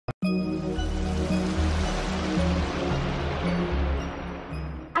Hi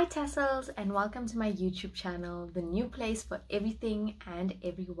Tassels, and welcome to my YouTube channel, the new place for everything and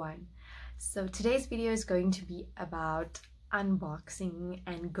everyone. So today's video is going to be about unboxing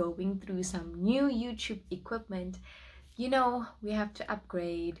and going through some new YouTube equipment. You know, we have to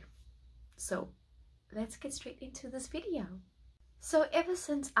upgrade. So let's get straight into this video. So ever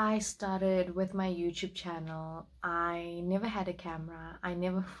since I started with my YouTube channel, I never had a camera. I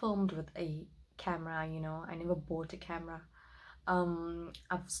never filmed with a camera, you know, I never bought a camera.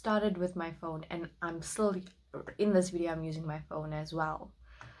 I've started with my phone, and I'm still in this video I'm using my phone as well.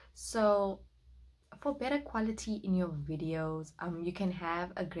 So for better quality in your videos, you can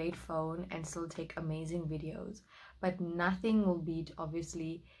have a great phone and still take amazing videos, but nothing will beat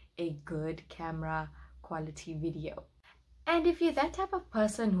obviously a good camera quality video. And if you're that type of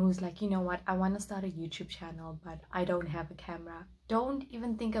person who's like, you know what, I want to start a YouTube channel but I don't have a camera, don't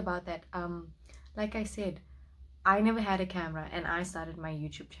even think about that. Like I said, I never had a camera and I started my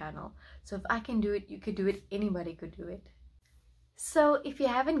YouTube channel. So if I can do it, you could do it, anybody could do it. So if you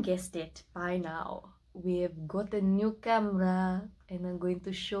haven't guessed it by now, we've got a new camera and I'm going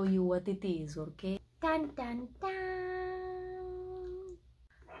to show you what it is, okay? Dun dun dun!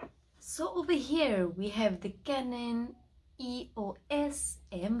 So over here we have the Canon EOS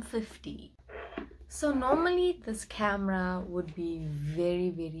M50. So normally this camera would be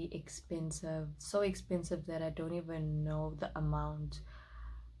very expensive, so expensive that I don't even know the amount.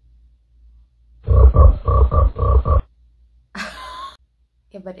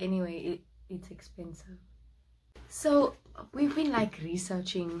 Yeah, but anyway, it's expensive. So we've been like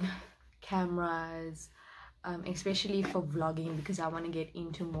researching cameras, especially for vlogging, because I want to get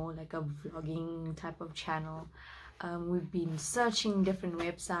into more like a vlogging type of channel. We've been searching different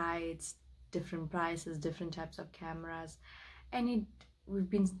websites, different prices, different types of cameras, and we've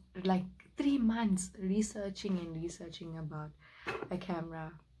been like 3 months researching about a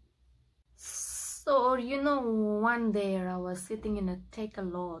camera. So you know, one day I was sitting in a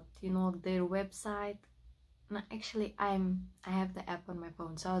Take-A-Lot, you know, their website. No, actually I have the app on my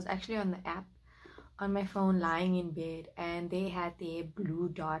phone, so I was actually on the app on my phone lying in bed, and they had their blue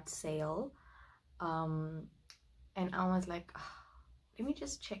dot sale, and I was like, oh, let me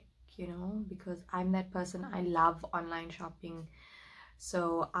just check, you know, because I'm that person, I love online shopping.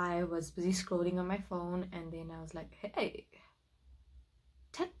 So I was busy scrolling on my phone, and then I was like, hey,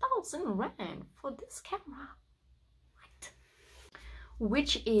 10,000 rand for this camera, what?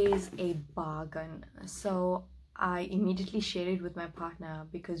 Which is a bargain. So I immediately shared it with my partner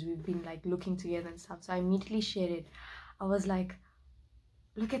because we've been like looking together and stuff. So I immediately shared it. I was like,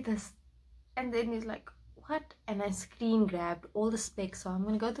 look at this. And then he's like, what? And I screen grabbed all the specs. So I'm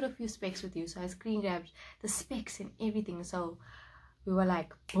gonna go through a few specs with you. So I screen grabbed the specs and everything. So we were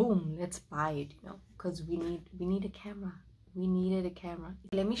like, boom, let's buy it, you know, because we need a camera. We needed a camera.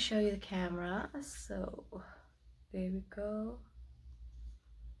 Let me show you the camera. So there we go.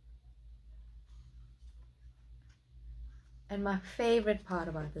 And my favorite part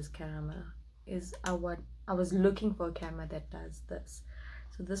about this camera is I was looking for a camera that does this.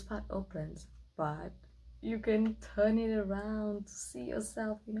 So this part opens, but you can turn it around to see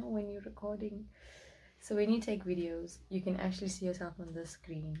yourself, you know, when you're recording. So when you take videos, you can actually see yourself on the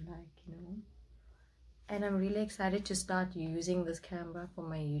screen, like, you know. And I'm really excited to start using this camera for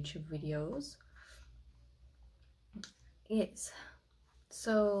my YouTube videos. Yes.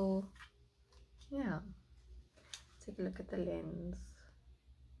 So yeah, take a look at the lens.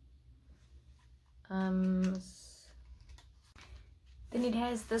 Then it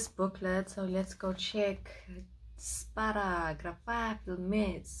has this booklet, so let's go check. Spara, grafa,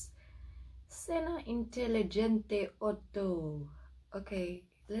 filmes, Sena Intelligente Otto. Okay,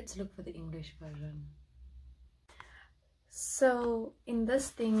 let's look for the English version. So in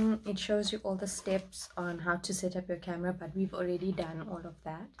this thing, it shows you all the steps on how to set up your camera, but we've already done all of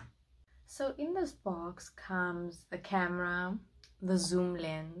that. So in this box comes the camera, the zoom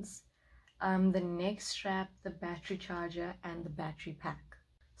lens, the neck strap, the battery charger, and the battery pack.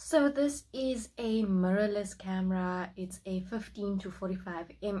 So this is a mirrorless camera. It's a 15 to 45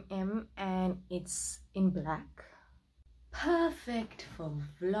 mm and it's in black. Perfect for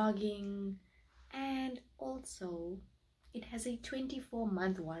vlogging, and also it has a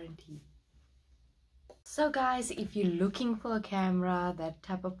 24-month warranty. So guys, if you're looking for a camera, that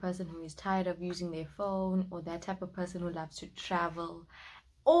type of person who is tired of using their phone, or that type of person who loves to travel,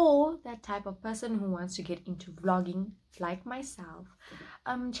 or that type of person who wants to get into vlogging like myself,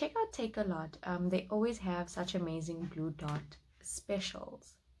 check out Take-A-Lot. They always have such amazing blue dot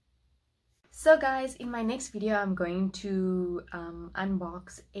specials. So guys, in my next video I'm going to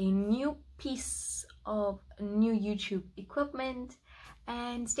unbox a new piece of new YouTube equipment,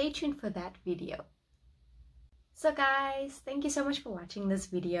 and stay tuned for that video. So guys, thank you so much for watching this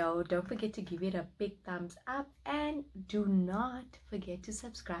video. Don't forget to give it a big thumbs up and do not forget to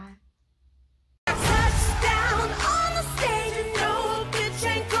subscribe. Touchdown on the stage,